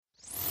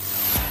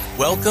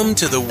Welcome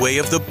to the Way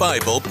of the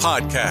Bible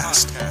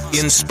podcast,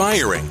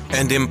 inspiring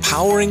and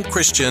empowering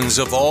Christians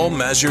of all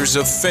measures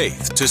of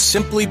faith to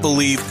simply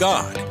believe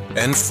God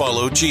and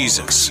follow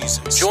Jesus.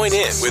 Join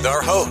in with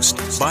our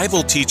host,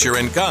 Bible teacher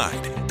and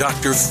guide,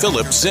 Dr.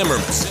 Philip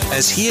Zimmerman,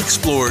 as he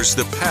explores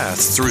the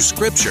paths through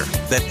Scripture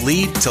that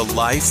lead to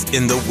life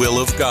in the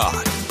will of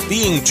God,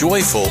 being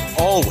joyful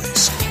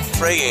always,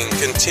 praying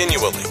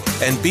continually,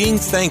 and being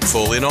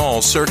thankful in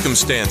all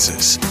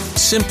circumstances,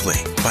 simply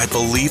by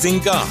believing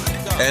God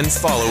and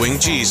following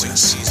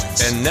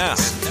Jesus. And now,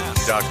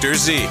 Dr.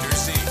 Z.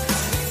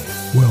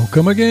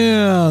 Welcome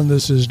again.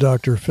 This is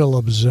Dr.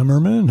 Philip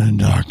Zimmerman and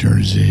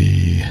Dr.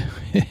 Z.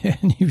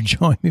 And you've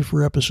joined me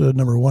for episode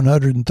number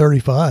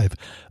 135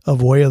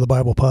 of Way of the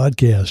Bible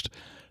podcast.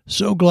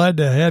 So glad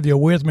to have you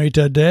with me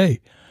today.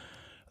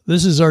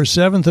 This is our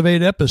 7th of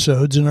 8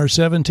 episodes in our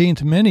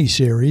 17th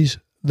mini-series,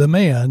 The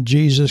Man,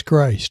 Jesus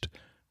Christ.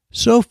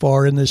 So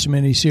far in this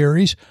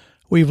mini-series,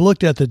 we've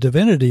looked at the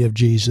divinity of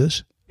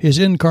Jesus, his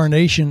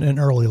incarnation and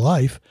early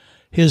life,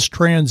 his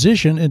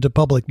transition into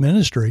public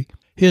ministry,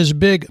 his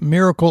big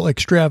Miracle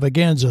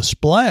Extravaganza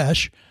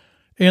splash,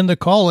 and the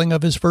calling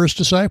of his first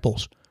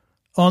disciples.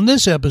 On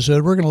this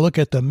episode, we're going to look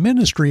at the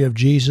ministry of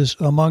Jesus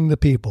among the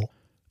people.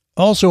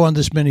 Also on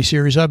this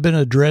mini-series, I've been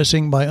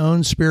addressing my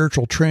own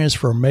spiritual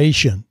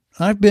transformation.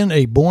 I've been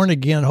a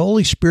born-again,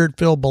 Holy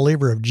Spirit-filled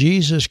believer of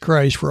Jesus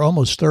Christ for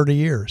almost 30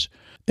 years.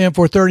 And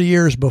for 30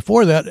 years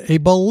before that, a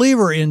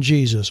believer in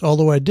Jesus,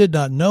 although I did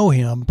not know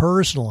him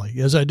personally,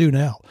 as I do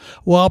now.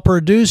 While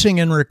producing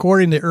and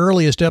recording the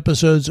earliest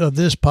episodes of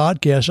this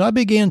podcast, I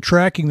began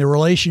tracking the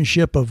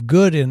relationship of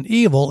good and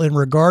evil in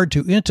regard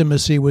to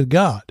intimacy with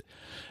God.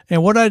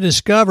 And what I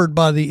discovered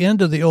by the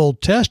end of the Old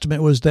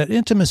Testament was that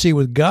intimacy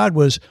with God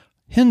was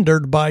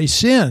hindered by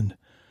sin.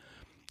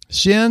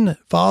 Sin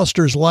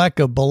fosters lack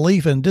of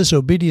belief and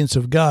disobedience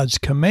of God's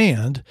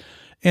command,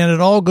 and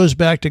it all goes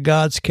back to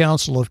God's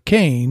counsel of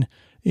Cain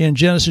in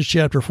Genesis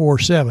chapter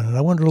 4:7. And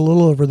I went a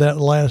little over that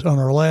on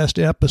our last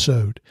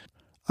episode.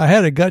 I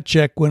had a gut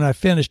check when I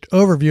finished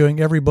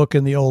overviewing every book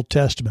in the Old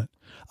Testament.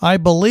 I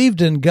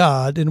believed in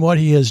God and what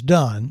he has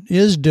done,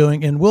 is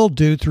doing, and will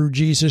do through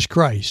Jesus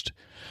Christ.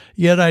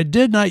 Yet I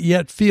did not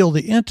yet feel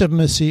the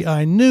intimacy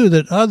I knew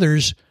that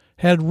others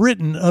had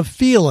written of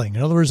feeling.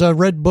 In other words, I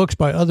read books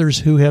by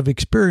others who have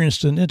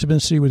experienced an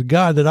intimacy with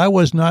God that I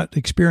was not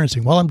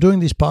experiencing while I'm doing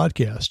these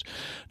podcasts.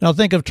 Now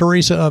think of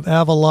Teresa of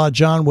Avila,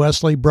 John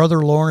Wesley,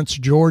 Brother Lawrence,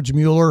 George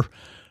Muller,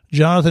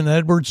 Jonathan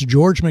Edwards,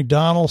 George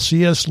McDonald,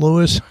 C.S.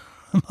 Lewis,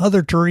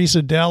 Mother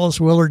Teresa,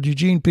 Dallas Willard,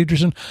 Eugene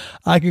Peterson.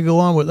 I could go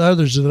on with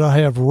others that I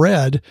have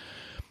read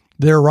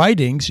their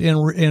writings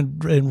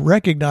and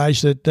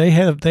recognize that they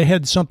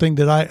had something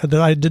that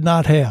I did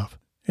not have.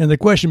 And the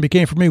question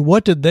became for me,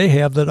 what did they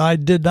have that I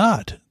did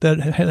not, that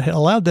had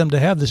allowed them to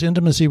have this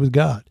intimacy with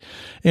God?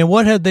 And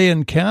what had they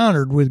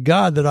encountered with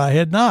God that I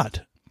had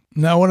not?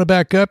 Now, I want to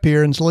back up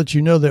here and let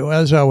you know that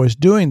as I was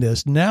doing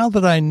this, now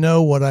that I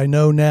know what I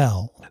know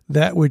now,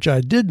 that which I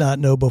did not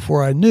know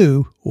before I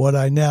knew what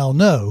I now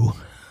know,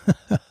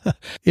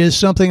 is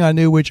something I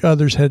knew which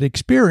others had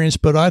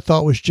experienced, but I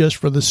thought was just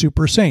for the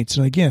super saints.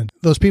 And again,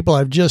 those people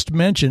I've just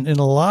mentioned in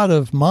a lot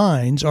of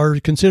minds are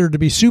considered to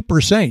be super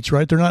saints,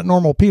 right? They're not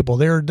normal people.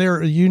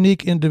 They're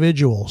unique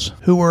individuals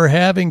who are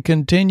having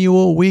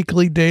continual,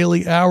 weekly,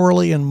 daily,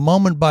 hourly, and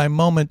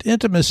moment-by-moment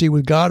intimacy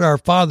with God our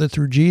Father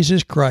through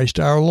Jesus Christ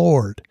our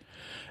Lord.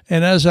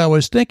 And as I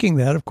was thinking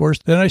that, of course,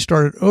 then I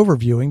started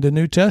overviewing the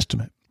New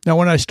Testament. Now,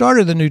 when I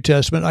started the New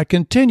Testament, I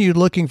continued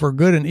looking for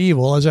good and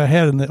evil, as I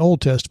had in the Old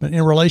Testament,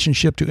 in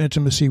relationship to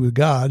intimacy with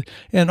God,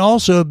 and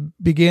also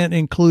began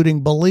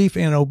including belief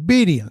and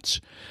obedience.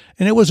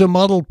 And it was a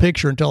muddled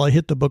picture until I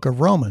hit the book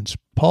of Romans.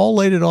 Paul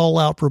laid it all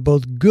out for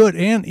both good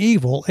and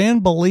evil,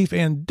 and belief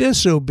and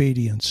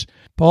disobedience.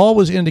 Paul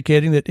was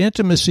indicating that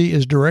intimacy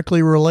is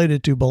directly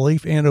related to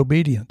belief and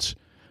obedience.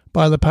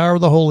 By the power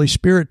of the Holy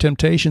Spirit,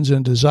 temptations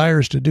and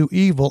desires to do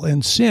evil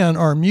and sin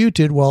are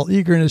muted, while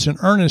eagerness and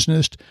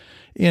earnestness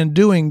in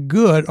doing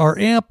good are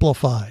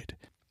amplified.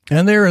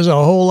 And there is a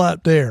whole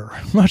lot there,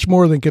 much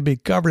more than could be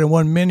covered in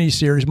one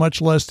mini-series, much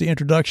less the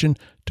introduction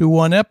to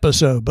one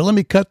episode. But let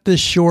me cut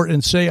this short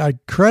and say I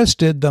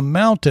crested the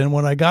mountain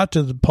when I got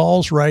to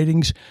Paul's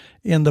writings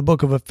in the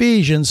book of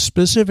Ephesians,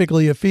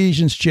 specifically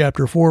Ephesians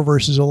chapter 4,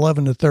 verses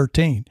 11 to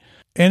 13.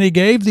 And he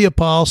gave the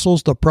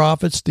apostles, the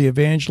prophets, the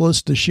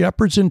evangelists, the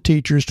shepherds and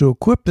teachers to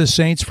equip the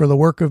saints for the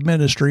work of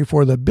ministry,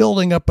 for the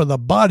building up of the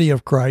body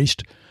of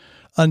Christ,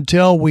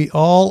 until we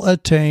all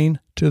attain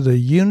to the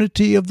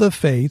unity of the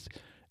faith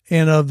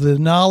and of the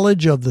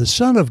knowledge of the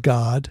Son of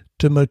God,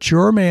 to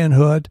mature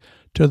manhood,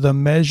 to the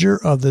measure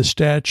of the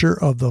stature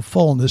of the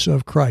fullness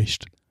of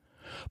Christ.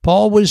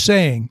 Paul was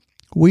saying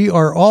we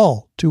are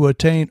all to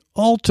attain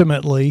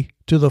ultimately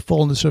to the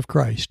fullness of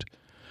Christ.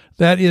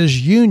 That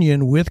is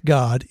union with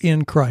God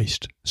in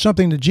Christ,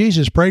 something that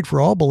Jesus prayed for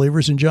all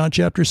believers in John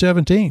chapter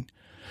 17.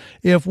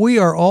 If we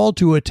are all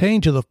to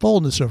attain to the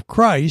fullness of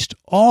Christ,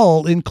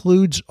 all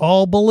includes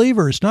all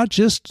believers, not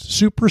just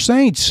super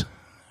saints,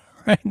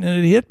 right? And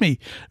it hit me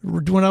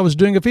when I was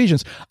doing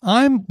Ephesians.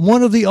 I'm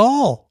one of the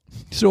all.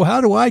 So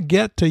how do I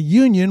get to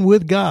union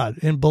with God?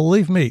 And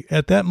believe me,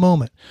 at that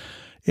moment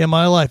in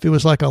my life, it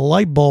was like a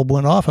light bulb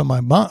went off in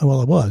my mind.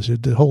 Well, it was.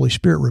 The Holy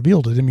Spirit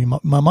revealed it in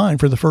my mind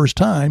for the first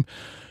time.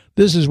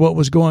 This is what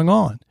was going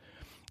on.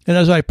 And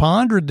as I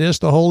pondered this,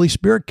 the Holy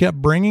Spirit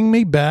kept bringing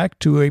me back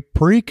to a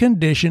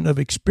precondition of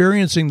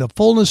experiencing the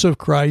fullness of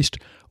Christ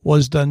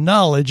was the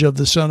knowledge of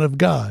the Son of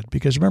God.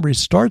 Because remember, he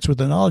starts with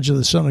the knowledge of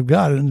the Son of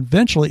God and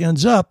eventually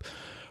ends up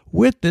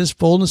with this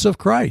fullness of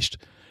Christ.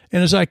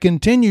 And as I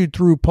continued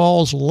through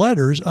Paul's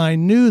letters, I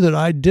knew that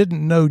I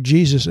didn't know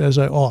Jesus as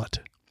I ought.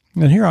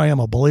 And here I am,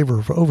 a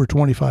believer for over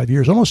 25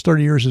 years, almost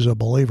 30 years as a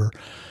believer,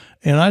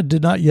 and I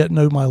did not yet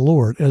know my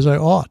Lord as I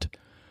ought.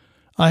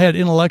 I had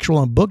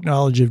intellectual and book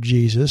knowledge of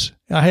Jesus.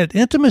 I had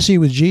intimacy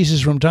with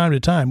Jesus from time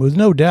to time, with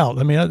no doubt.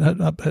 I mean,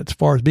 as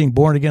far as being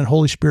born again,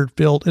 Holy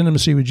Spirit-filled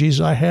intimacy with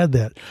Jesus, I had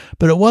that.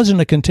 But it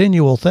wasn't a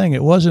continual thing.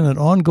 It wasn't an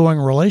ongoing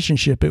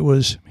relationship. It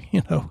was,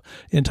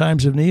 in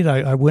times of need,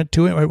 I went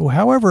to him,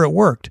 however it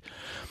worked.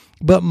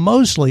 But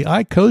mostly,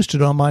 I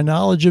coasted on my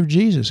knowledge of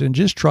Jesus and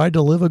just tried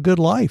to live a good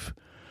life,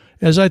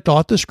 as I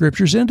thought the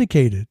Scriptures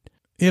indicated.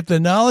 If the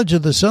knowledge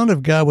of the Son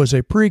of God was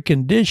a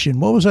precondition,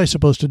 what was I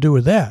supposed to do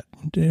with that?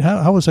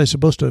 How was I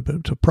supposed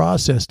to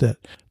process that?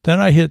 Then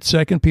I hit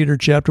 2 Peter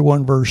chapter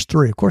 1, verse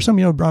 3. Of course, I'm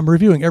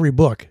reviewing every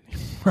book,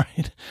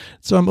 right?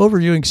 So I'm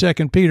overviewing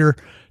 2 Peter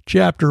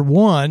chapter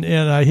 1,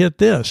 and I hit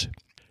this.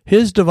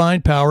 His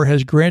divine power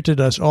has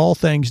granted us all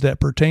things that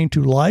pertain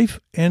to life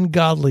and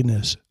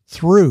godliness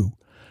through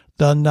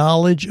the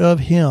knowledge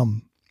of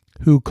him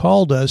who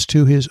called us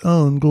to his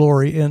own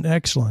glory and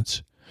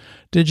excellence.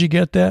 Did you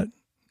get that?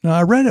 Now,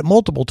 I read it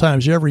multiple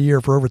times every year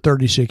for over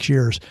 36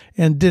 years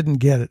and didn't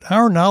get it.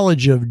 Our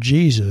knowledge of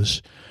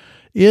Jesus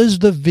is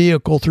the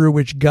vehicle through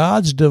which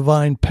God's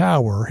divine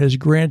power has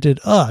granted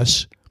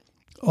us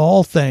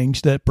all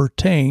things that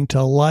pertain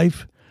to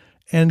life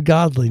and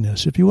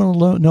godliness. If you want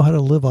to know how to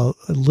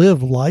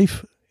live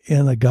life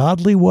in a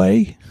godly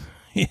way,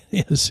 it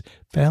is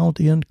found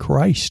in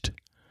Christ.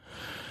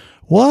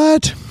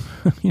 What?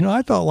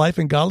 I thought life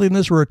and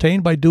godliness were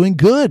attained by doing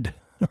good.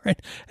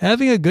 Right?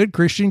 Having a good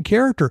Christian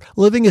character,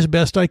 living as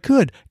best I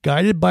could,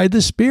 guided by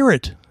the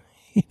Spirit.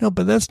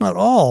 But that's not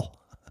all.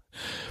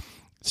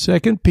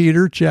 2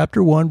 Peter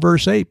chapter 1,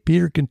 verse 8,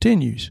 Peter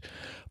continues,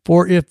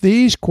 "For if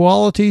these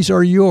qualities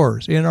are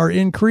yours and are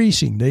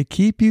increasing, they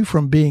keep you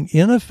from being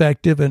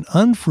ineffective and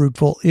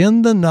unfruitful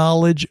in the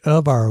knowledge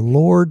of our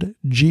Lord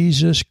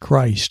Jesus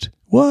Christ."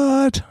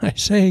 What? I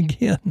say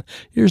again,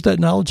 here's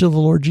that knowledge of the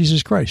Lord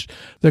Jesus Christ.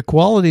 The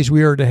qualities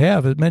we are to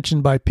have, as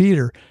mentioned by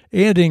Peter,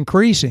 and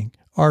increasing,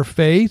 are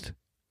faith,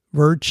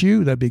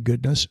 virtue, that'd be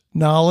goodness,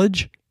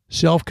 knowledge,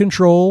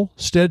 self-control,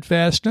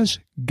 steadfastness,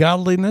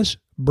 godliness,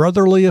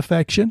 brotherly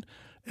affection,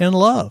 and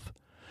love.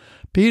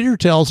 Peter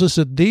tells us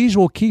that these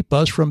will keep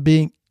us from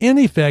being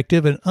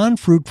ineffective and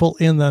unfruitful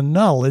in the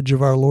knowledge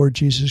of our Lord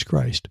Jesus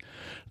Christ.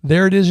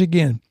 There it is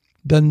again,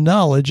 the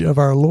knowledge of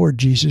our Lord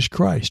Jesus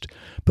Christ.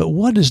 But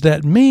what does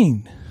that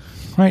mean?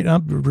 Right?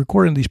 I'm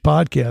recording these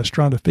podcasts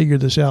trying to figure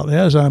this out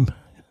as I'm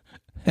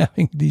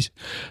having these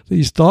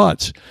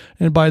thoughts.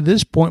 And by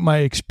this point, my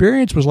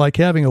experience was like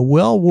having a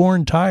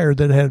well-worn tire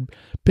that had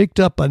picked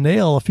up a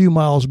nail a few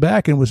miles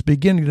back and was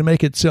beginning to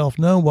make itself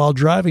known while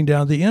driving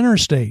down the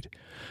interstate.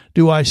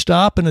 Do I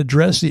stop and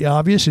address the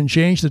obvious and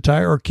change the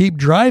tire or keep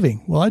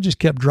driving? Well, I just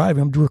kept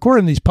driving. I'm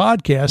recording these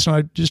podcasts and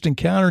I just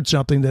encountered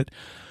something that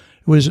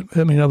was,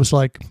 I was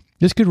like,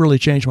 this could really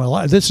change my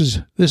life. This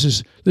is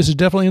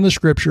definitely in the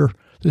Scripture.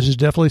 This is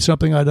definitely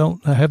something I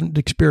haven't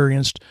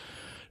experienced.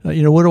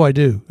 What do I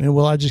do? And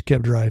I just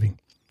kept driving.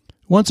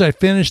 Once I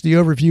finished the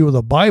overview of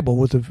the Bible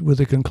with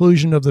the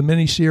conclusion of the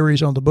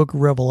mini-series on the book of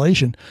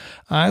Revelation,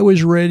 I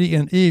was ready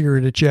and eager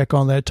to check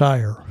on that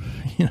tire.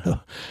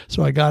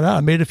 So I got out.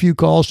 I made a few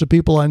calls to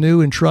people I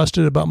knew and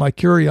trusted about my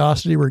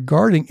curiosity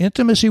regarding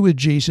intimacy with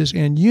Jesus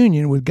and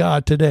union with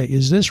God today.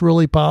 Is this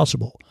really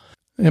possible?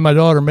 And my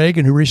daughter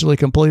Megan, who recently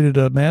completed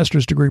a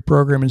master's degree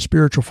program in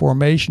spiritual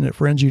formation at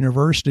Friends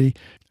University,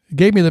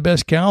 gave me the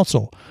best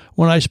counsel.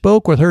 When I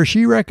spoke with her,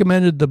 she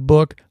recommended the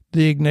book,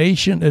 The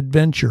Ignatian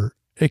Adventure,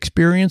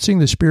 Experiencing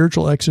the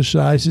Spiritual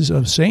Exercises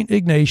of St.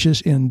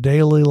 Ignatius in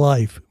Daily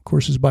Life. Of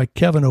course, it's by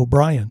Kevin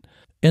O'Brien.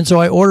 And so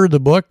I ordered the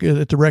book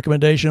at the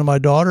recommendation of my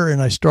daughter,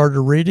 and I started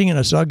reading, and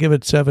I said, I'll give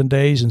it 7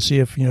 days and see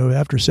if,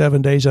 after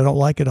 7 days I don't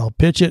like it, I'll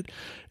pitch it.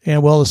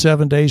 And, the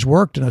 7 days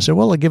worked. And I said,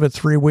 I'll give it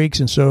 3 weeks.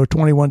 And so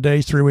 21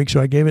 days, 3 weeks.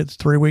 So I gave it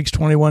 3 weeks,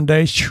 21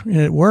 days, and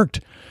it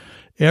worked.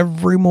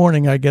 Every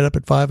morning I get up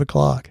at 5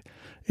 o'clock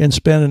and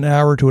spend an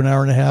hour to an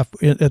hour and a half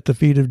at the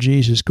feet of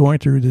Jesus going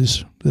through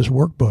this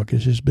workbook.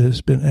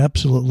 It's been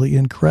absolutely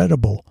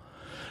incredible.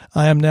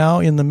 I am now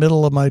in the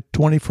middle of my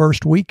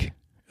 21st week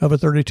of a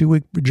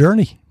 32-week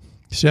journey,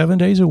 7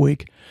 days a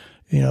week.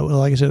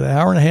 Like I said, an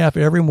hour and a half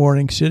every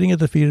morning, sitting at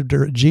the feet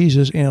of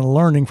Jesus and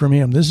learning from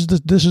him. This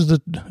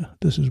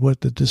is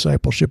what the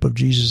discipleship of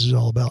Jesus is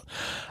all about.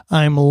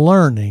 I'm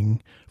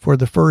learning for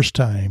the first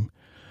time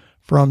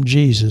from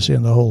Jesus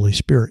and the Holy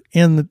Spirit.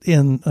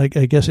 I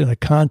guess in a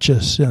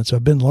conscious sense.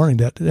 I've been learning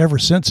that ever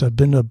since I've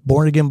been a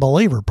born-again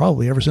believer,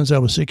 probably ever since I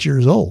was 6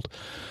 years old.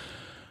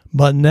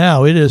 But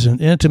now it is an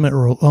intimate,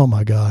 oh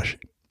my gosh.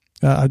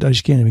 I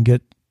just can't even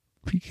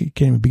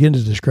begin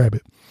to describe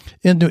it.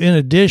 In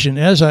addition,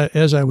 as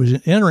I was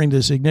entering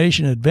this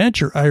Ignatian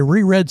adventure, I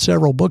reread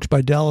several books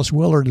by Dallas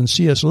Willard and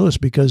C.S. Lewis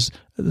because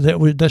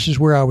that's just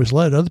where I was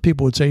led. Other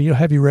people would say,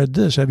 have you read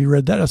this? Have you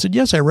read that? I said,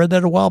 yes, I read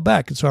that a while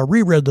back. And so I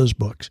reread those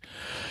books.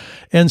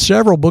 And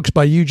several books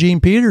by Eugene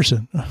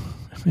Peterson.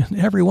 And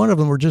every one of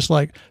them were just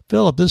like,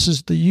 Philip, this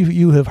is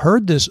you have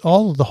heard this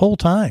the whole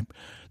time.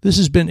 This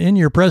has been in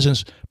your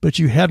presence, but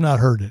you have not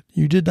heard it.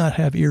 You did not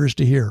have ears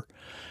to hear.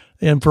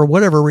 And for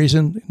whatever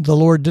reason, the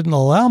Lord didn't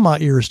allow my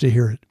ears to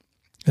hear it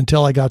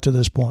until I got to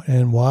this point.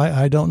 And why,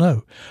 I don't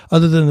know.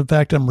 Other than the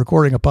fact I'm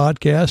recording a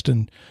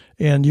podcast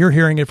and you're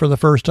hearing it for the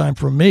first time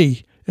from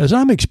me as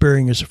I'm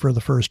experiencing it for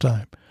the first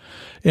time.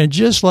 And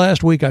just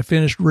last week, I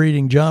finished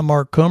reading John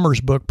Mark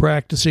Comer's book,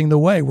 Practicing the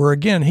Way, where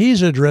again,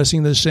 he's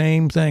addressing the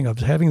same thing of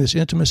having this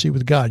intimacy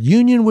with God,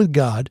 union with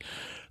God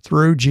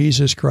through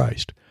Jesus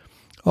Christ.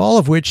 All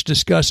of which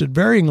discuss at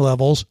varying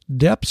levels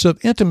depths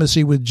of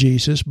intimacy with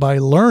Jesus by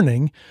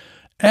learning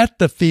at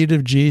the feet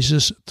of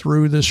Jesus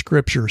through the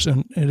Scriptures.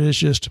 And it is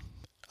just,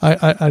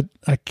 I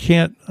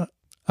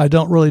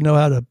don't really know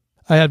how to,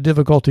 I have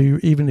difficulty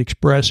even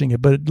expressing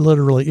it, but it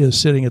literally is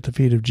sitting at the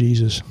feet of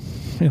Jesus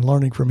and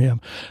learning from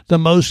him. The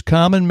most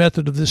common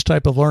method of this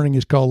type of learning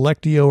is called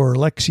Lectio or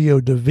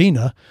Lectio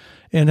Divina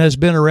and has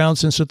been around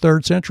since the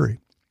 3rd century.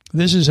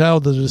 This is how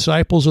the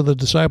disciples of the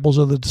disciples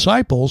of the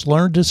disciples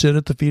learned to sit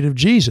at the feet of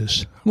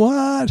Jesus.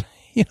 What?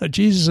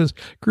 Jesus is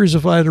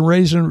crucified and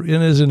raised and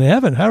is in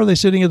heaven. How are they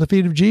sitting at the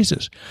feet of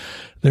Jesus?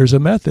 There's a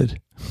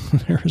method.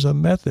 There's a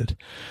method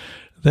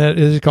that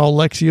is called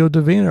Lectio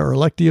Divina or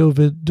Lectio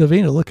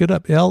Divina. Look it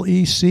up.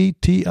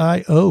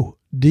 Lectio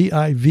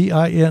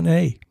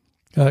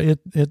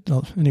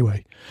Divina.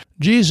 Anyway,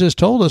 Jesus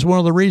told us one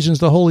of the reasons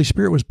the Holy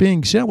Spirit was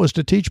being sent was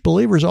to teach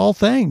believers all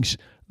things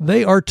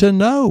they are to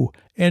know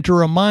and to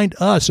remind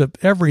us of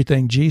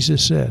everything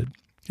Jesus said.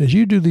 As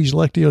you do these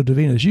Lectio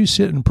Divina, as you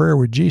sit in prayer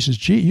with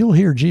Jesus, you'll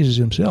hear Jesus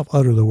himself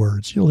utter the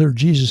words. You'll hear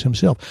Jesus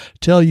himself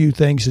tell you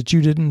things that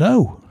you didn't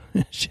know.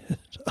 It's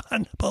just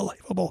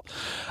unbelievable.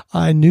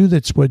 I knew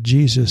that's what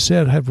Jesus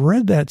said. I've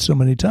read that so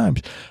many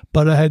times,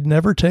 but I had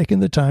never taken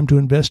the time to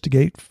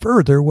investigate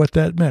further what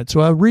that meant. So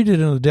I read it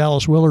in a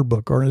Dallas Willard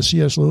book or in a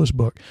C.S. Lewis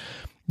book,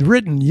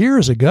 written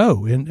years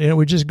ago, and it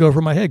would just go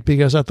over my head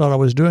because I thought I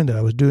was doing that.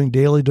 I was doing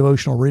daily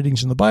devotional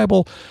readings in the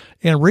Bible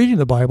and reading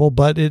the Bible,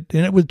 but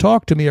it would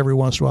talk to me every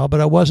once in a while,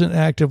 but I wasn't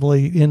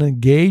actively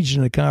engaged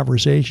in a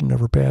conversation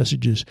over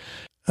passages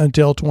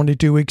until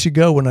 22 weeks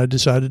ago when I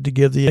decided to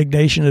give the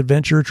Ignatian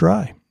adventure a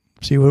try,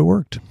 see what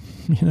worked.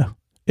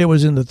 It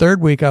was in the 3rd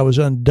week I was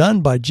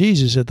undone by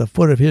Jesus at the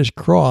foot of his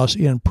cross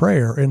in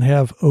prayer and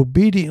have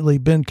obediently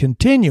been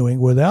continuing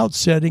without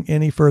setting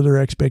any further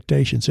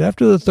expectations.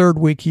 After the 3rd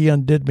week, he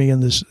undid me in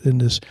this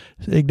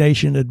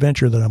Ignatian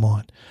adventure that I'm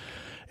on.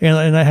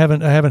 And I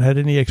haven't had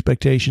any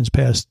expectations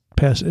past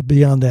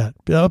beyond that.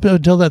 Up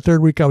until that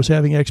 3rd week, I was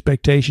having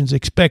expectations,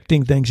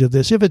 expecting things of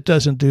this. If it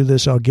doesn't do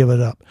this, I'll give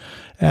it up.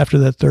 After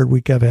that 3rd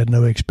week, I've had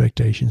no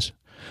expectations.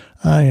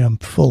 I am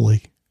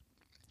fully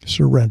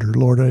surrendered.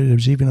 Lord, it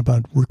was even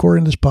about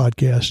recording this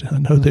podcast. I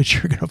know that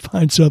you're going to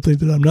find something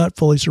that I'm not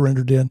fully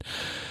surrendered in,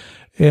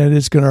 and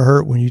it's going to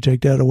hurt when you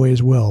take that away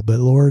as well. But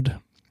Lord,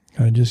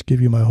 I just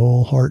give you my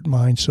whole heart,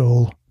 mind,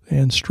 soul,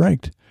 and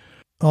strength.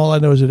 All I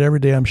know is that every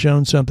day I'm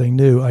shown something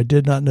new I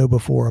did not know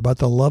before about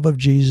the love of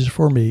Jesus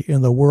for me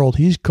and the world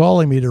he's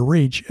calling me to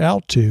reach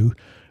out to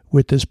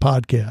with this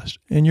podcast.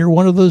 And you're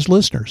one of those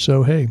listeners.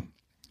 So, hey,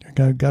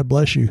 God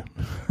bless you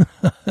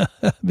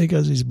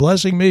because he's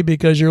blessing me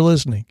because you're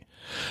listening.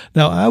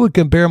 Now, I would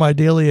compare my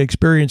daily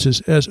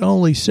experiences as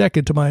only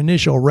second to my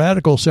initial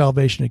radical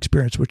salvation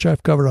experience, which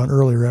I've covered on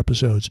earlier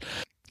episodes.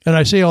 And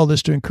I say all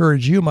this to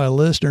encourage you, my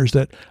listeners,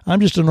 that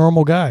I'm just a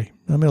normal guy.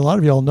 I mean, a lot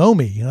of y'all know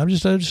me, and I'm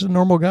just a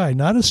normal guy,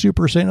 not a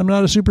super saint. I'm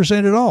not a super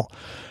saint at all.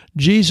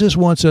 Jesus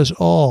wants us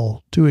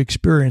all to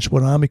experience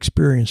what I'm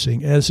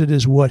experiencing as it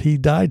is what he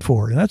died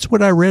for. And that's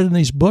what I read in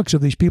these books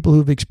of these people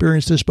who've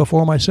experienced this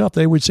before myself.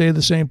 They would say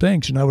the same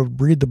things, and I would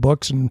read the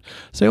books and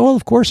say, well,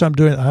 of course I'm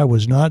doing it. I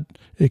was not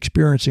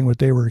experiencing what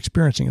they were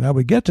experiencing. And I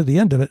would get to the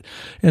end of it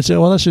and say,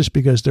 well, that's just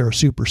because they're a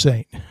super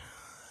saint.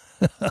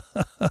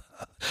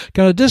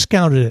 Kind of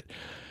discounted it.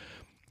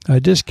 I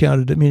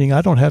discounted it, meaning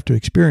I don't have to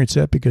experience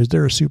that because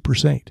they're a super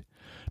saint.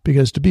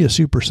 Because to be a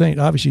super saint,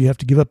 obviously you have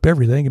to give up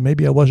everything, and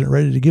maybe I wasn't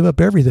ready to give up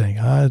everything.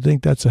 I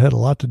think that's had a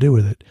lot to do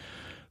with it.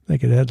 I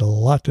think it had a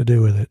lot to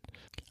do with it.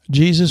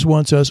 Jesus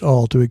wants us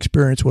all to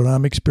experience what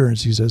I'm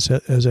experiencing,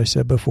 as I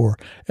said before,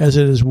 as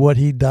it is what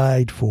he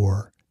died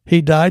for.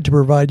 He died to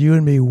provide you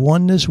and me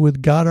oneness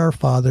with God our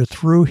Father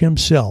through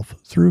himself,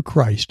 through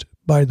Christ,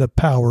 by the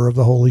power of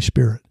the Holy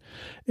Spirit.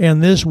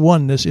 And this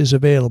oneness is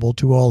available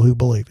to all who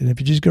believe. And if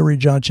you just go read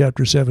John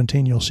chapter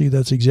 17, you'll see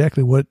that's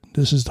exactly what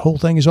the whole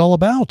thing is all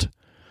about.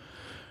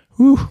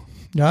 Whew.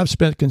 Now, I've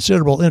spent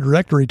considerable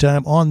introductory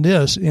time on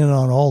this and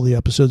on all the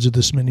episodes of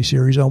this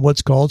mini-series on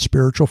what's called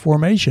spiritual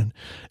formation,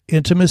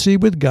 intimacy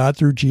with God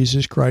through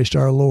Jesus Christ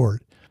our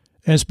Lord,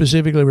 and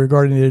specifically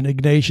regarding the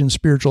Ignatian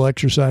spiritual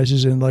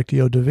exercises in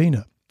Lectio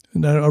Divina.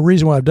 Now, a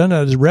reason why I've done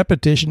that is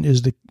repetition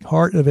is the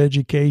heart of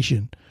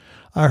education.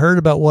 I heard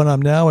about what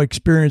I'm now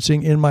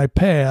experiencing in my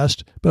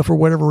past, but for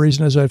whatever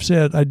reason, as I've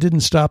said, I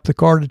didn't stop the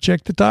car to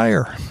check the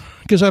tire.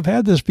 Because I've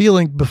had this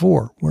feeling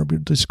before, we're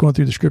just going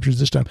through the scriptures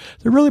this time,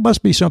 there really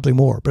must be something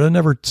more, but I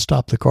never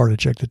stopped the car to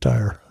check the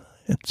tire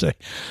and say,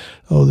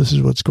 oh, this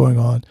is what's going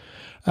on.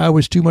 I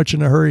was too much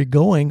in a hurry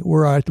going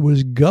where I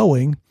was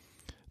going,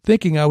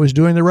 thinking I was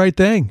doing the right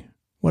thing.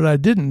 What I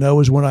didn't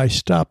know is when I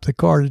stopped the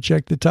car to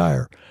check the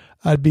tire,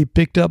 I'd be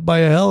picked up by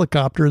a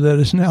helicopter that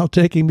is now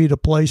taking me to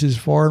places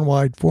far and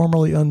wide,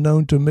 formerly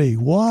unknown to me.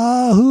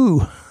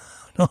 Wahoo!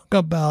 Talk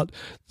about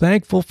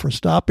thankful for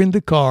stopping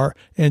the car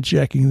and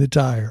checking the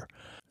tire.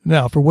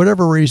 Now, for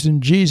whatever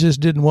reason, Jesus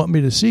didn't want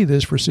me to see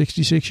this for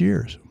 66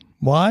 years.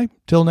 Why?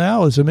 Till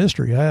now is a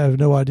mystery. I have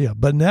no idea.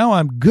 But now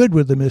I'm good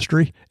with the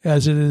mystery,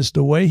 as it is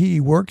the way he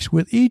works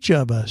with each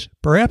of us.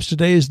 Perhaps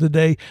today is the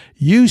day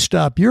you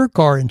stop your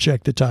car and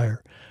check the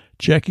tire.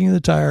 Checking the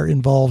tire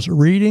involves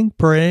reading,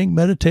 praying,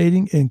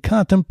 meditating, and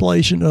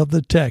contemplation of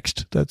the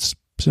text. That's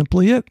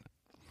simply it.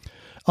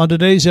 On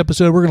today's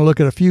episode, we're going to look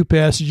at a few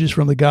passages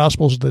from the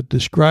Gospels that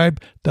describe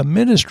the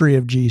ministry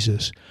of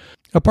Jesus.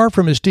 Apart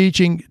from his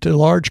teaching to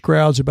large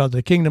crowds about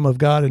the kingdom of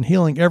God and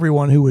healing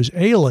everyone who was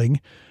ailing,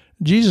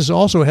 Jesus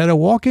also had a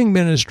walking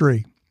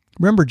ministry.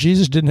 Remember,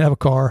 Jesus didn't have a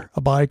car,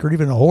 a bike, or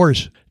even a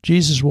horse.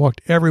 Jesus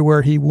walked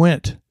everywhere he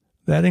went.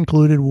 That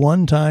included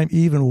one time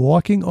even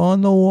walking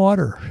on the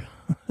water.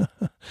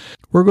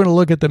 We're going to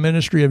look at the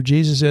ministry of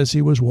Jesus as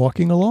he was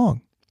walking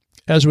along.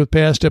 As with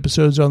past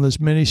episodes on this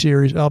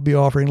mini-series, I'll be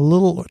offering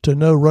little to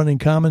no running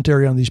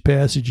commentary on these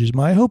passages.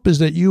 My hope is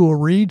that you will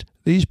read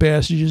these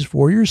passages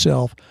for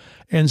yourself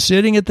and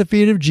sitting at the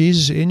feet of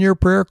Jesus in your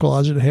prayer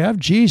closet, have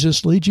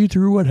Jesus lead you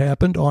through what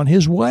happened on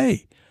his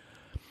way.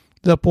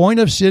 The point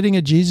of sitting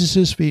at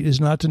Jesus' feet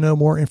is not to know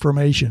more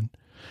information,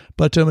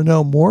 but to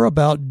know more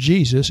about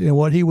Jesus and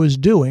what he was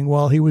doing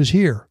while he was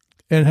here,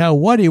 and how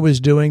what he was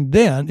doing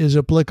then is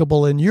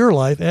applicable in your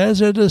life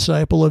as a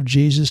disciple of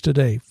Jesus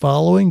today,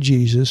 following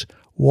Jesus,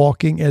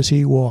 walking as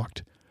he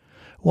walked.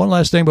 One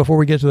last thing before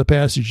we get to the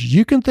passage.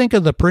 You can think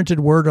of the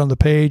printed word on the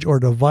page or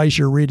device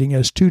you're reading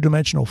as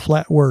two-dimensional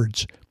flat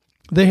words.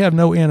 They have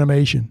no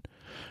animation.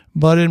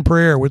 But in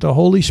prayer, with the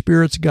Holy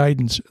Spirit's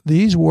guidance,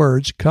 these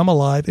words come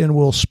alive and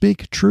will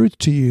speak truth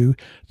to you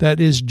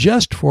that is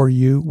just for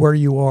you where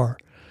you are.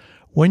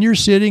 When you're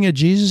sitting at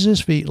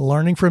Jesus' feet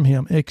learning from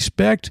him,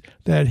 expect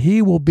that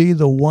he will be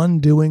the one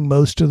doing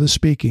most of the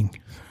speaking.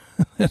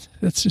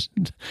 That's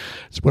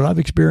what I've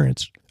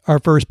experienced. Our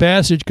first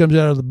passage comes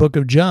out of the book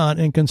of John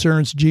and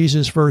concerns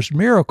Jesus' first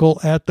miracle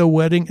at the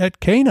wedding at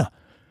Cana.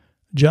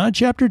 John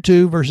chapter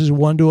 2, verses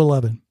 1 to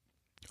 11.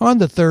 On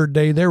the third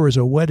day there was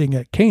a wedding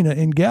at Cana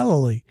in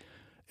Galilee,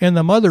 and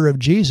the mother of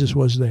Jesus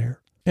was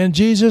there. And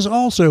Jesus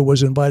also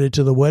was invited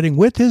to the wedding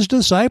with his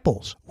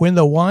disciples. When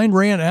the wine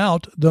ran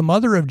out, the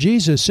mother of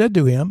Jesus said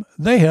to him,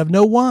 "They have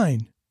no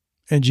wine."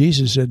 And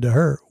Jesus said to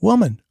her,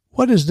 "Woman,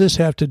 what does this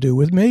have to do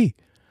with me?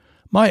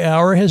 My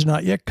hour has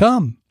not yet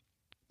come."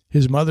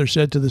 His mother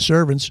said to the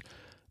servants,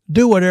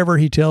 "Do whatever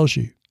he tells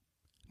you."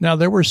 Now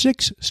there were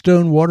 6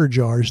 stone water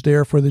jars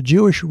there for the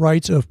Jewish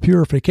rites of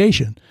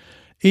purification,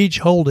 each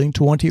holding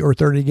 20 or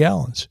 30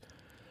 gallons.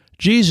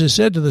 Jesus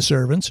said to the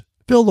servants,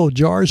 "Fill the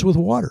jars with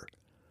water."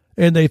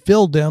 And they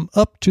filled them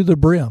up to the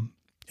brim.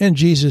 And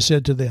Jesus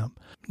said to them,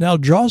 "Now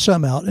draw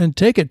some out and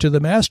take it to the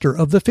master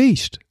of the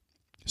feast."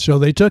 So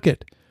they took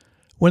it.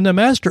 When the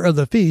master of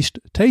the feast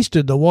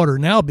tasted the water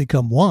now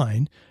become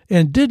wine,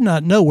 and did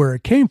not know where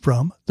it came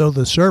from, though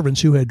the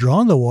servants who had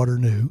drawn the water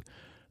knew,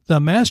 the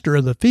master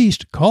of the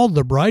feast called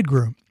the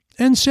bridegroom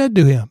and said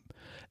to him,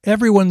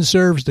 "Everyone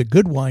serves the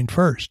good wine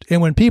first,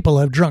 and when people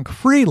have drunk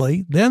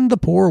freely, then the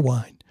poor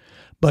wine.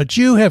 But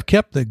you have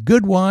kept the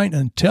good wine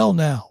until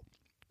now."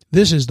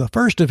 This is the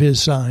first of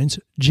his signs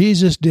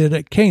Jesus did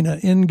at Cana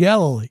in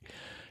Galilee,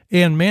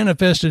 and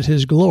manifested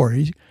his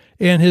glory,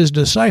 and his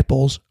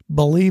disciples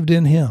believed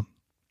in him.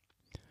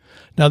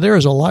 Now there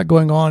is a lot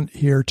going on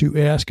here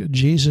to ask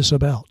Jesus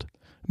about.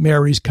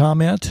 Mary's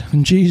comment,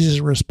 and Jesus'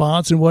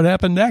 response, and what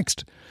happened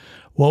next.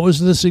 What was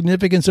the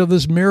significance of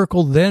this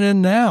miracle then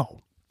and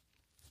now?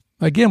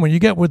 Again, when you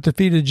get with the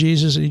feet of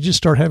Jesus, you just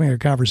start having a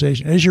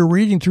conversation. As you're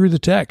reading through the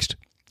text,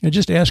 and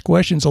just ask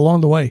questions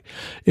along the way.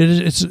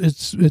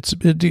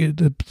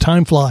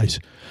 Time flies.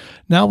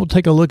 Now we'll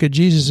take a look at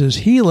Jesus'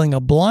 healing a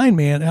blind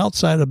man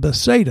outside of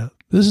Bethsaida.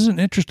 This is an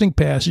interesting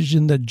passage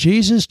in that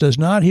Jesus does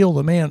not heal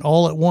the man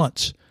all at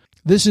once.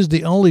 This is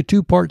the only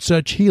 2-part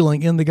such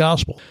healing in the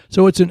gospel.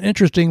 So it's an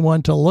interesting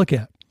one to look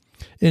at.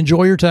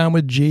 Enjoy your time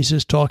with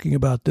Jesus talking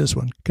about this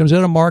one. It comes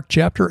out of Mark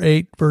chapter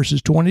 8,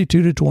 verses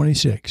 22 to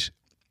 26.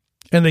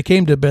 And they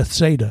came to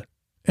Bethsaida.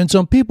 And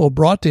some people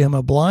brought to him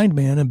a blind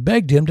man and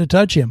begged him to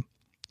touch him.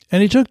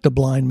 And he took the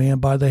blind man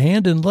by the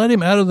hand and led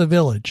him out of the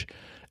village.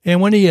 And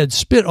when he had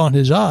spit on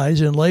his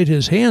eyes and laid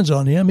his hands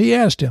on him, he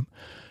asked him,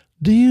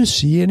 "Do you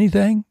see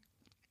anything?"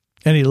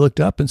 And he looked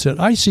up and said,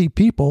 "I see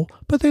people,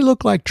 but they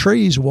look like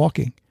trees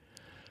walking."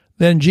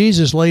 Then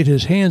Jesus laid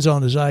his hands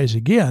on his eyes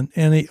again,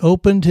 and he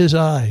opened his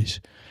eyes.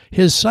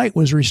 His sight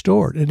was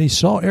restored, and he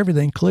saw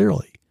everything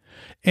clearly.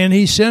 And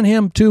he sent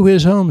him to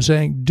his home,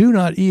 saying, "Do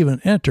not even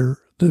enter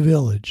the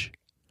village."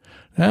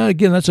 Now,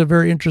 again, that's a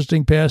very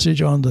interesting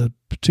passage on the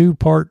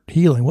two-part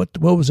healing. What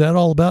was that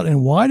all about?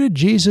 And why did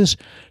Jesus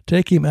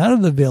take him out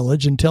of the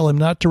village and tell him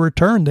not to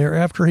return there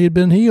after he had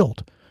been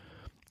healed?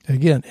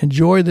 Again,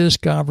 enjoy this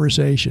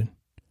conversation.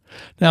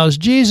 Now, as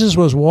Jesus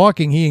was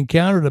walking, he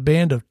encountered a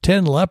band of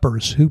 10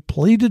 lepers who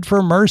pleaded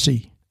for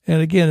mercy.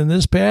 And again, in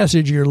this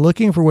passage, you're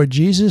looking for what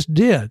Jesus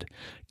did,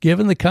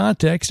 given the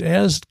context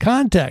as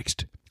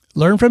context.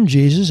 Learn from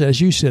Jesus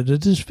as you sit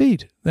at his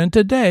feet. Then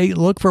today,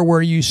 look for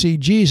where you see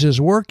Jesus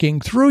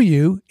working through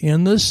you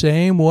in the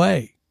same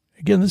way.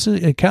 Again, this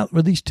is an account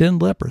for these 10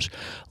 lepers.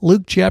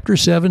 Luke chapter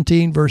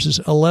 17, verses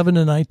 11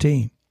 and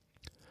 19.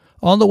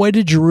 On the way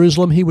to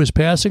Jerusalem, he was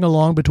passing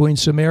along between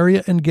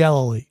Samaria and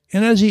Galilee.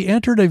 And as he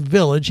entered a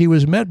village, he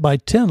was met by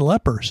 10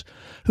 lepers,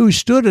 who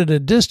stood at a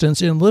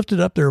distance and lifted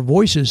up their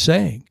voices,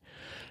 saying,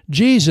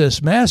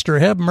 "Jesus, Master,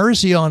 have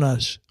mercy on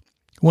us."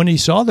 When he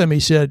saw them, he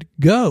said,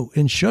 "Go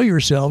and show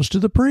yourselves to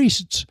the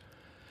priests."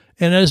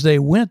 And as they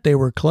went, they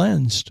were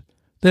cleansed.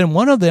 Then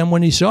one of them,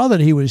 when he saw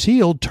that he was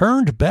healed,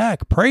 turned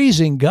back,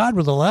 praising God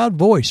with a loud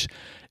voice.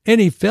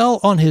 And he fell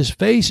on his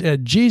face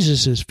at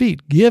Jesus'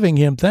 feet, giving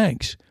him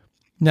thanks.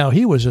 Now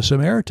he was a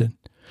Samaritan.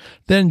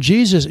 Then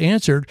Jesus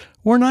answered,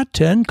 "Were not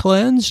 10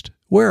 cleansed?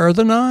 Where are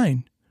the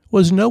 9?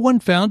 Was no one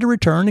found to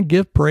return and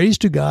give praise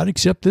to God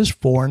except this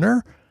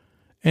foreigner?"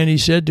 And he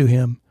said to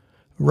him,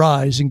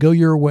 "Rise and go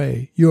your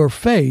way. Your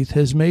faith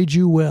has made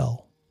you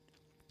well."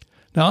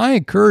 Now, I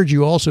encourage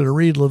you also to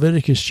read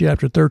Leviticus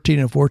chapter 13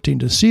 and 14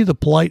 to see the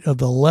plight of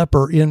the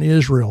leper in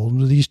Israel.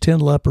 These 10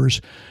 lepers,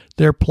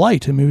 their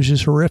plight, it was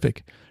just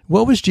horrific.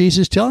 What was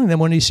Jesus telling them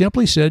when he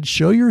simply said,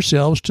 "Show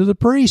yourselves to the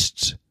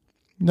priests"?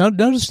 Now,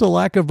 notice the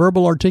lack of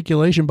verbal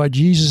articulation by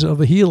Jesus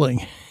of a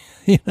healing.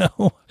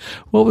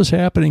 What was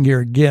happening here?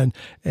 Again,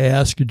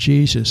 ask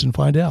Jesus and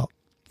find out.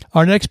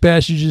 Our next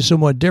passage is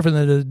somewhat different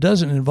in that it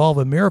doesn't involve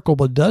a miracle,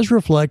 but does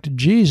reflect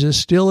Jesus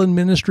still in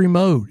ministry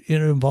mode.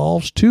 It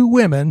involves 2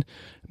 women,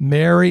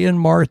 Mary and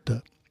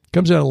Martha. It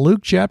comes out of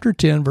Luke chapter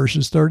 10,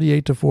 verses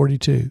 38 to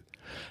 42.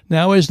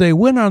 Now, as they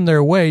went on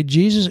their way,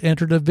 Jesus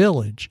entered a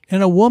village,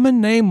 and a woman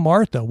named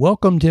Martha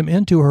welcomed him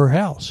into her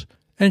house.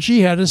 And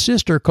she had a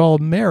sister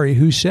called Mary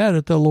who sat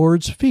at the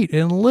Lord's feet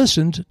and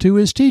listened to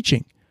his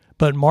teaching.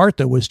 But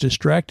Martha was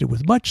distracted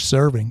with much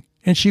serving.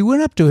 And she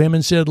went up to him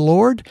and said,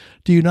 "Lord,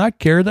 do you not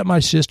care that my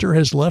sister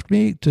has left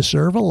me to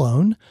serve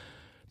alone?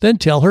 Then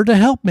tell her to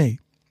help me."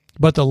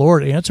 But the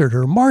Lord answered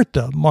her,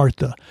 "Martha,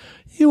 Martha,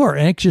 you are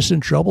anxious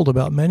and troubled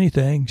about many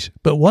things,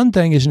 but one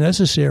thing is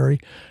necessary.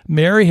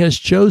 Mary has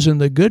chosen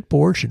the good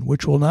portion,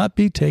 which will not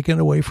be taken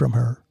away from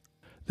her."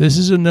 This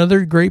is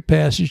another great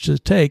passage to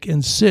take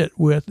and sit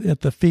with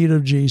at the feet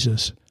of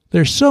Jesus.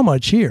 There's so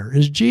much here.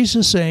 Is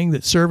Jesus saying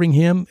that serving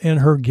him and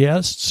her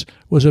guests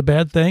was a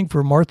bad thing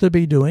for Martha to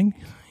be doing?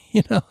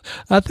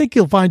 I think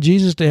you'll find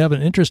Jesus to have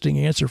an interesting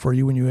answer for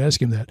you when you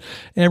ask him that.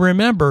 And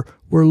remember,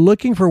 we're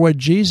looking for what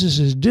Jesus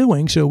is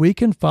doing so we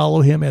can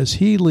follow him as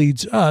he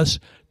leads us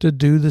to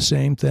do the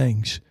same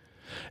things.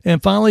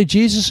 And finally,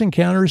 Jesus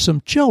encounters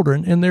some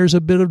children, and there's a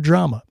bit of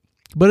drama.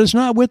 But it's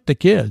not with the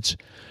kids.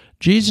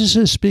 Jesus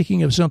is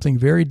speaking of something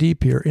very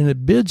deep here, and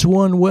it bids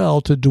one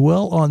well to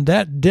dwell on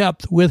that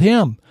depth with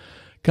him.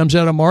 Comes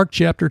out of Mark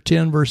chapter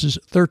 10, verses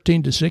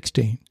 13 to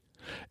 16.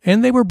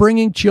 And they were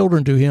bringing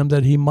children to him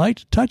that he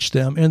might touch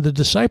them, and the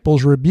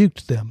disciples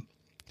rebuked them.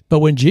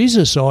 But when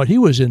Jesus saw it, he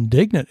was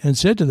indignant and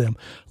said to them,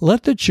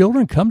 "Let the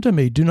children come to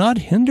me, do not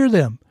hinder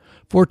them,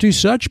 for to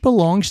such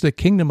belongs the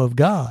kingdom of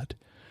God.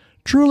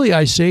 Truly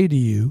I say to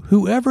you,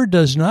 whoever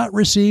does not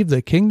receive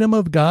the kingdom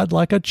of God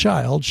like a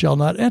child shall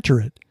not enter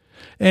it."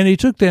 And he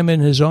took them in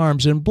his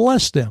arms and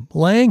blessed them,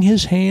 laying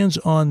his hands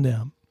on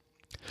them.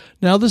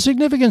 Now the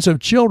significance of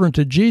children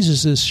to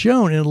Jesus is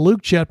shown in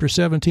Luke chapter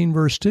 17,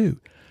 verse 2.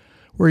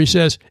 Where he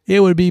says,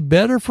 "It would be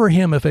better for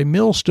him if a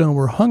millstone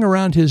were hung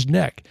around his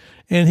neck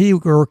and he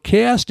were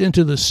cast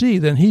into the sea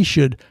than he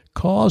should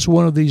cause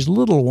one of these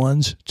little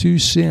ones to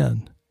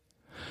sin."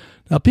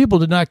 Now, people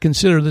did not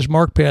consider this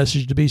Mark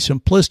passage to be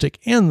simplistic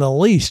in the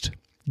least.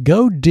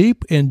 Go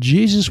deep, and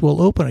Jesus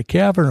will open a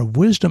cavern of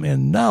wisdom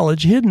and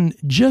knowledge hidden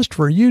just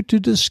for you to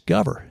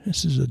discover.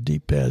 This is a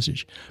deep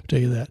passage, I'll tell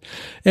you that.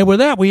 And with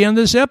that, we end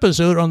this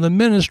episode on the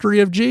ministry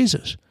of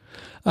Jesus.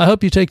 I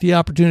hope you take the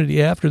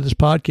opportunity after this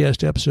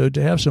podcast episode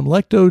to have some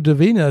Lectio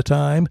Divina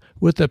time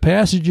with the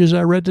passages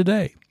I read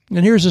today.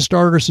 And here's a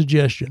starter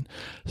suggestion.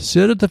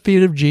 Sit at the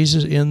feet of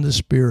Jesus in the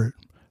Spirit.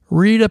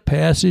 Read a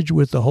passage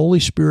with the Holy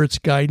Spirit's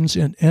guidance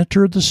and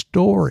enter the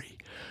story.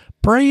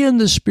 Pray in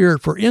the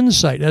Spirit for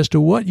insight as to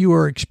what you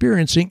are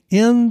experiencing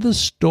in the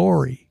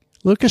story.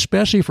 Look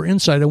especially for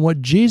insight on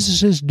what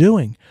Jesus is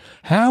doing,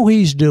 how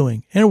he's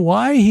doing, and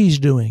why he's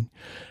doing.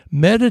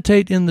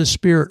 Meditate in the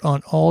Spirit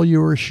on all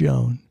you are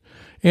shown,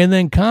 and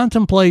then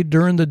contemplate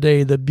during the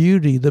day the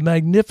beauty, the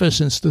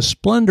magnificence, the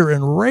splendor,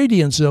 and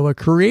radiance of a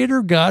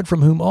Creator God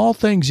from whom all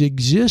things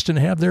exist and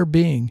have their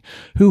being,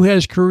 who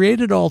has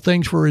created all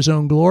things for His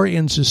own glory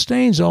and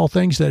sustains all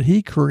things that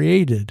He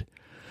created,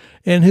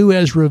 and who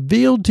has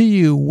revealed to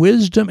you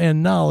wisdom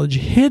and knowledge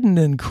hidden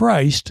in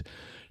Christ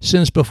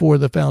since before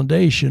the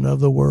foundation of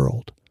the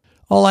world.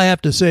 All I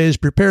have to say is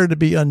prepare to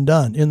be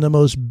undone in the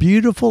most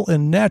beautiful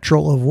and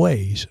natural of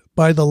ways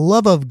by the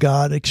love of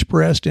God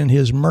expressed in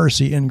His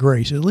mercy and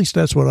grace. At least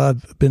that's what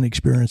I've been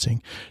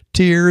experiencing.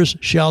 Tears,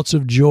 shouts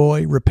of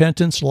joy,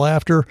 repentance,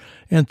 laughter,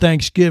 and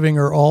thanksgiving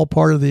are all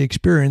part of the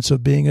experience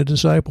of being a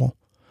disciple.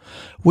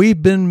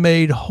 We've been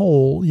made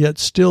whole, yet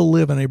still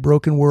live in a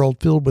broken world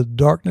filled with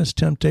darkness,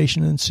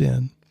 temptation, and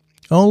sin.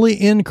 Only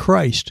in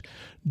Christ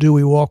do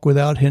we walk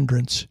without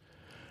hindrance.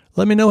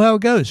 Let me know how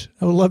it goes.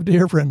 I would love to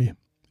hear from you.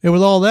 And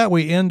with all that,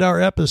 we end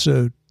our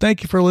episode.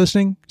 Thank you for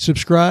listening.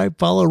 Subscribe,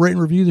 follow, rate,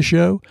 and review the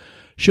show.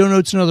 Show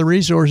notes and other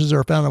resources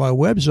are found on my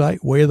website,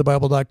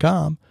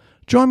 wayofthebible.com.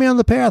 Join me on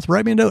the path.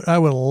 Write me a note. I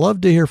would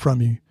love to hear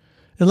from you.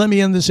 And let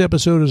me end this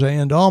episode as I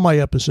end all my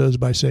episodes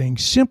by saying,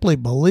 simply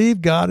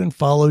believe God and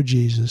follow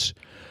Jesus.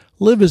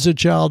 Live as a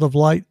child of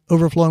light,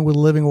 overflowing with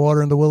living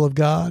water in the will of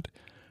God,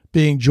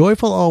 being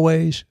joyful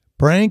always,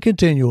 praying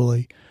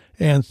continually,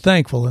 and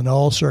thankful in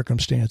all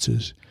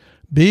circumstances.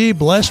 Be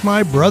blessed,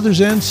 my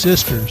brothers and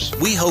sisters.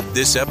 We hope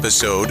this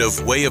episode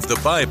of Way of the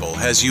Bible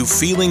has you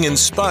feeling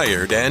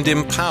inspired and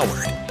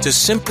empowered to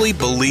simply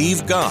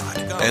believe God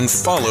and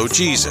follow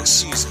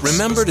Jesus.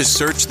 Remember to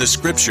search the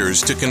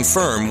Scriptures to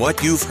confirm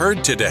what you've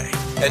heard today.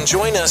 And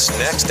join us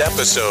next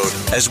episode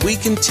as we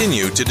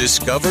continue to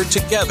discover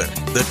together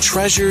the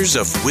treasures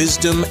of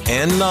wisdom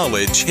and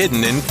knowledge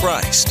hidden in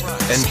Christ,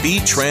 and be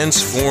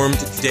transformed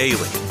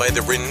daily by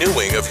the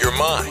renewing of your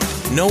mind,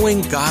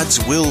 knowing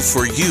God's will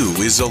for you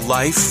is a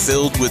life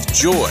filled with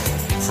joy,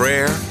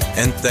 prayer,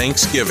 and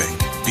thanksgiving.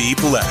 Be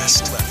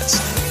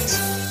blessed.